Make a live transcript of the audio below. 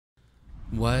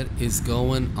What is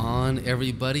going on,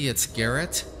 everybody? It's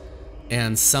Garrett,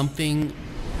 and something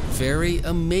very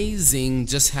amazing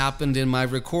just happened in my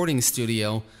recording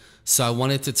studio, so I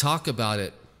wanted to talk about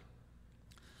it.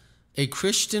 A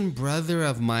Christian brother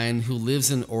of mine who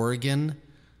lives in Oregon,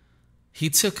 he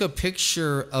took a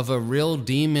picture of a real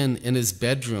demon in his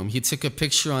bedroom. He took a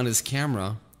picture on his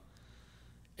camera,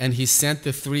 and he sent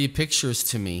the 3 pictures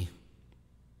to me.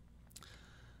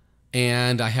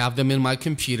 And I have them in my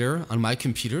computer, on my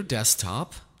computer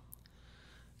desktop.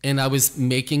 And I was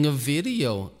making a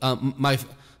video.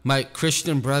 My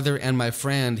Christian brother and my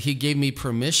friend, he gave me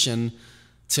permission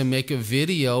to make a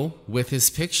video with his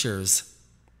pictures.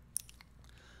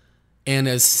 And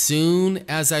as soon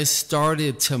as I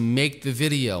started to make the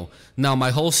video, now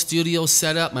my whole studio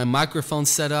set up, my microphone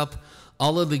set up,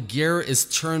 all of the gear is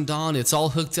turned on, it's all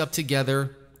hooked up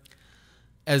together.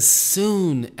 As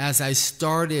soon as I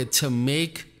started to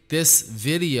make this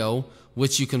video,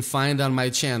 which you can find on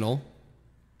my channel,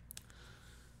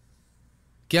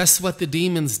 guess what the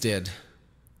demons did?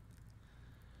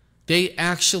 They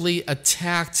actually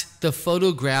attacked the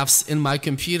photographs in my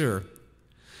computer.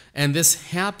 And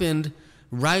this happened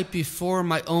right before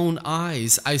my own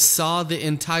eyes. I saw the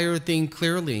entire thing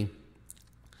clearly.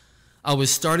 I was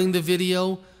starting the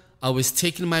video. I was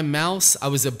taking my mouse, I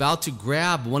was about to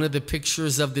grab one of the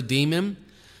pictures of the demon,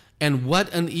 and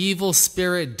what an evil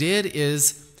spirit did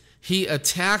is he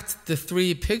attacked the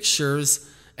 3 pictures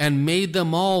and made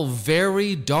them all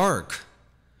very dark.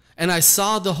 And I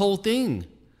saw the whole thing.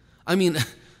 I mean,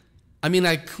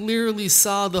 I clearly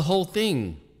saw the whole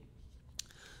thing.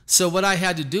 So what I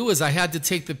had to do is I had to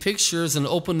take the pictures and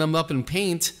open them up in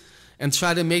Paint and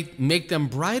try to make them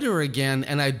brighter again,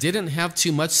 and I didn't have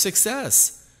too much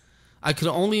success. I could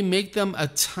only make them a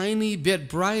tiny bit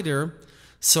brighter,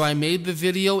 so I made the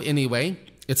video anyway.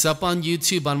 It's up on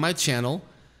YouTube on my channel,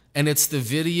 and it's the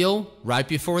video right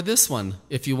before this one,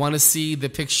 if you want to see the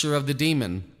picture of the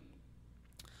demon.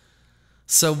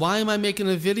 So why am I making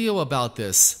a video about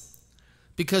this?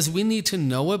 Because we need to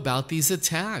know about these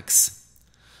attacks.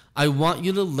 I want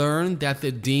you to learn that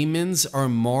the demons are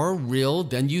more real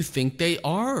than you think they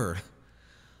are.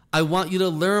 I want you to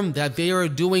learn that they are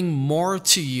doing more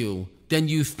to you than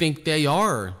you think they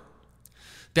are.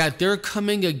 That they're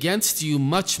coming against you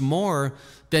much more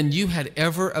than you had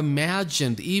ever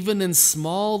imagined. Even in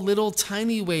small, little,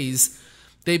 tiny ways,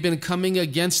 they've been coming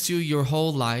against you your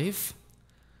whole life.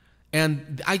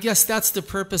 And I guess that's the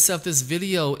purpose of this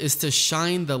video, is to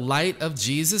shine the light of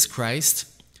Jesus Christ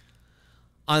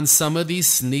on some of these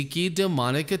sneaky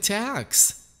demonic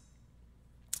attacks.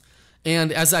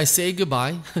 And as I say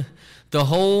goodbye, the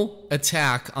whole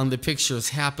attack on the pictures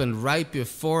happened right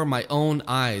before my own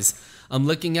eyes. I'm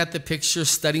looking at the pictures,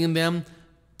 studying them.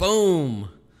 Boom!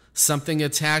 Something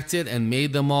attacked it and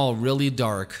made them all really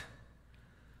dark.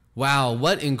 Wow,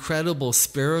 what incredible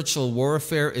spiritual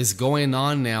warfare is going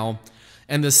on now.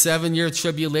 And the 7-year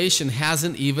tribulation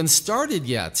hasn't even started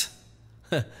yet.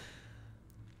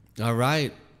 All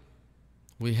right.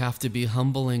 We have to be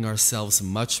humbling ourselves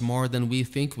much more than we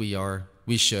think we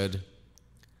should.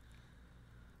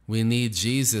 We need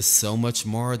Jesus so much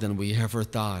more than we ever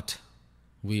thought.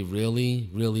 We really,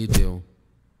 really do.